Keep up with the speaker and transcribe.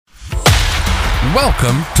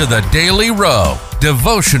Welcome to the Daily Row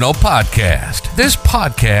Devotional Podcast. This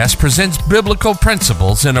podcast presents biblical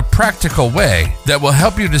principles in a practical way that will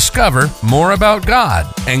help you discover more about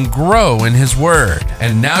God and grow in His Word.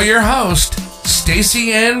 And now your host,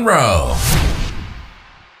 Stacey Ann Rowe.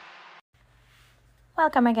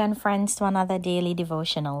 Welcome again, friends, to another daily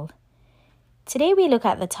devotional. Today we look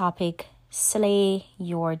at the topic, Slay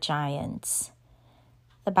Your Giants.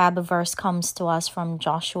 The Bible verse comes to us from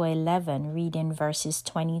Joshua 11, reading verses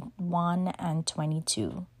 21 and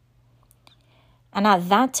 22. And at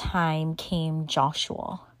that time came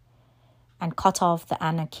Joshua and cut off the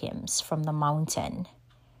Anakims from the mountain,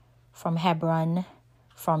 from Hebron,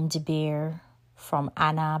 from Debir, from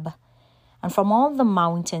Anab, and from all the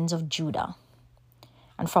mountains of Judah,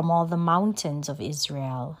 and from all the mountains of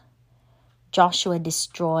Israel. Joshua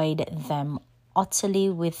destroyed them utterly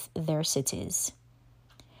with their cities.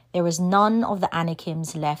 There was none of the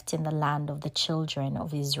Anakims left in the land of the children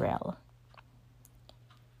of Israel.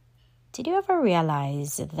 Did you ever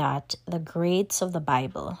realize that the greats of the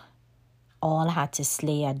Bible all had to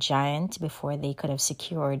slay a giant before they could have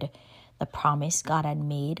secured the promise God had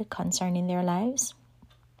made concerning their lives?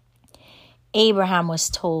 Abraham was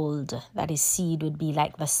told that his seed would be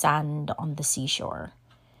like the sand on the seashore.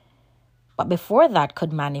 But before that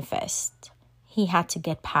could manifest, he had to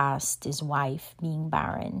get past his wife being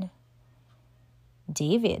barren.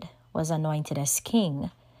 David was anointed as king,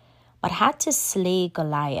 but had to slay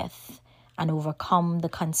Goliath and overcome the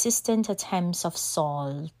consistent attempts of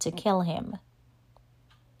Saul to kill him.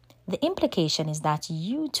 The implication is that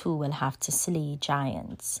you too will have to slay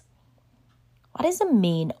giants. What is the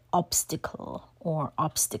main obstacle or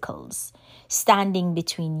obstacles standing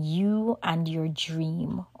between you and your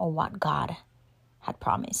dream or what God had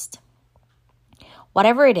promised?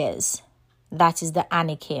 Whatever it is, that is the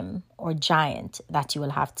Anakim or giant that you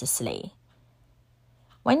will have to slay.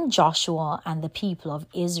 When Joshua and the people of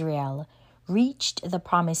Israel reached the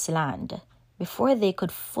promised land, before they could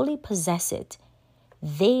fully possess it,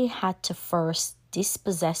 they had to first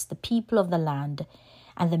dispossess the people of the land,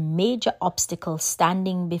 and the major obstacle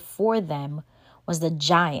standing before them was the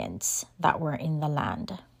giants that were in the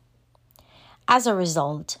land. As a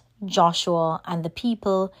result, Joshua and the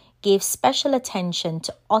people gave special attention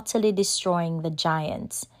to utterly destroying the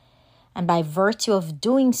giants, and by virtue of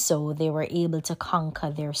doing so, they were able to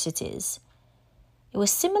conquer their cities. It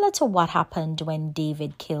was similar to what happened when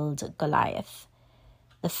David killed Goliath.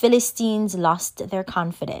 The Philistines lost their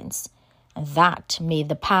confidence, and that made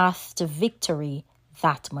the path to victory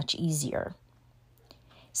that much easier.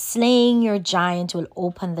 Slaying your giant will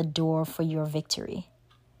open the door for your victory.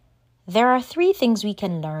 There are three things we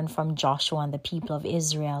can learn from Joshua and the people of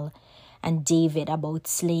Israel and David about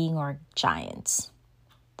slaying our giants.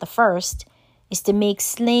 The first is to make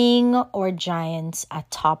slaying our giants a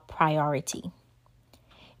top priority.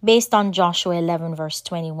 Based on Joshua 11 verse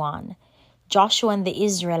 21, Joshua and the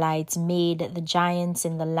Israelites made the giants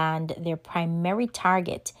in the land their primary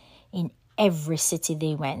target in every city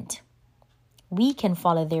they went. We can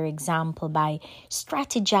follow their example by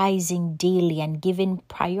strategizing daily and giving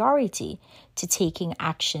priority to taking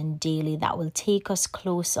action daily that will take us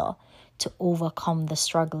closer to overcome the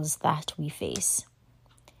struggles that we face.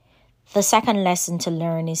 The second lesson to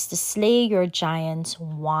learn is to slay your giants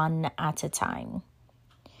one at a time.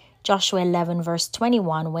 Joshua 11 verse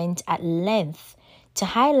 21 went at length to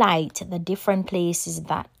highlight the different places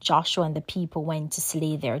that Joshua and the people went to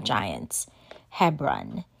slay their giants: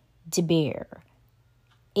 Hebron, Debir,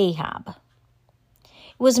 Ahab.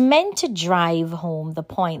 It was meant to drive home the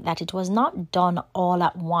point that it was not done all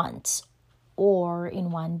at once or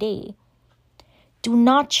in one day. Do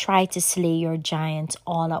not try to slay your giant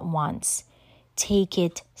all at once. Take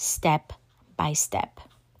it step by step.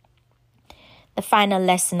 The final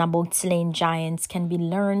lesson about slaying giants can be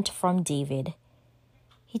learned from David.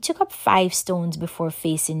 He took up 5 stones before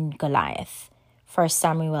facing Goliath. 1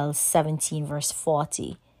 Samuel 17 verse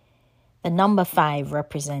 40. The number 5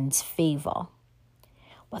 represents favor.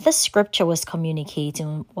 What the scripture was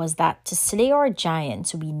communicating was that to slay our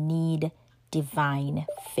giants, we need divine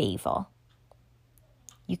favor.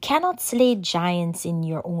 You cannot slay giants in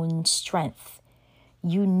your own strength.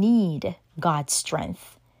 You need God's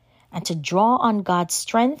strength. And to draw on God's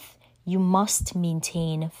strength, you must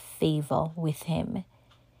maintain favor with Him.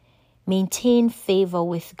 Maintain favor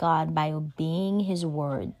with God by obeying His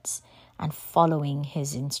words and following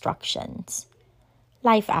His instructions.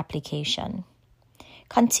 Life application.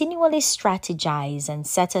 Continually strategize and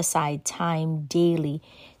set aside time daily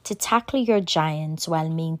to tackle your giants while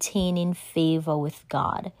maintaining favor with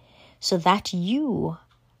God so that you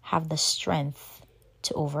have the strength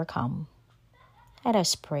to overcome. Let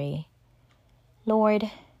us pray. Lord,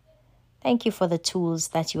 thank you for the tools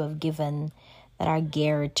that you have given that are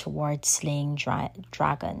geared towards slaying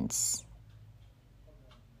dragons.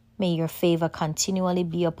 May your favor continually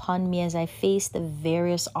be upon me as I face the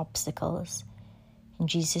various obstacles. In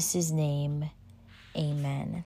Jesus' name, amen.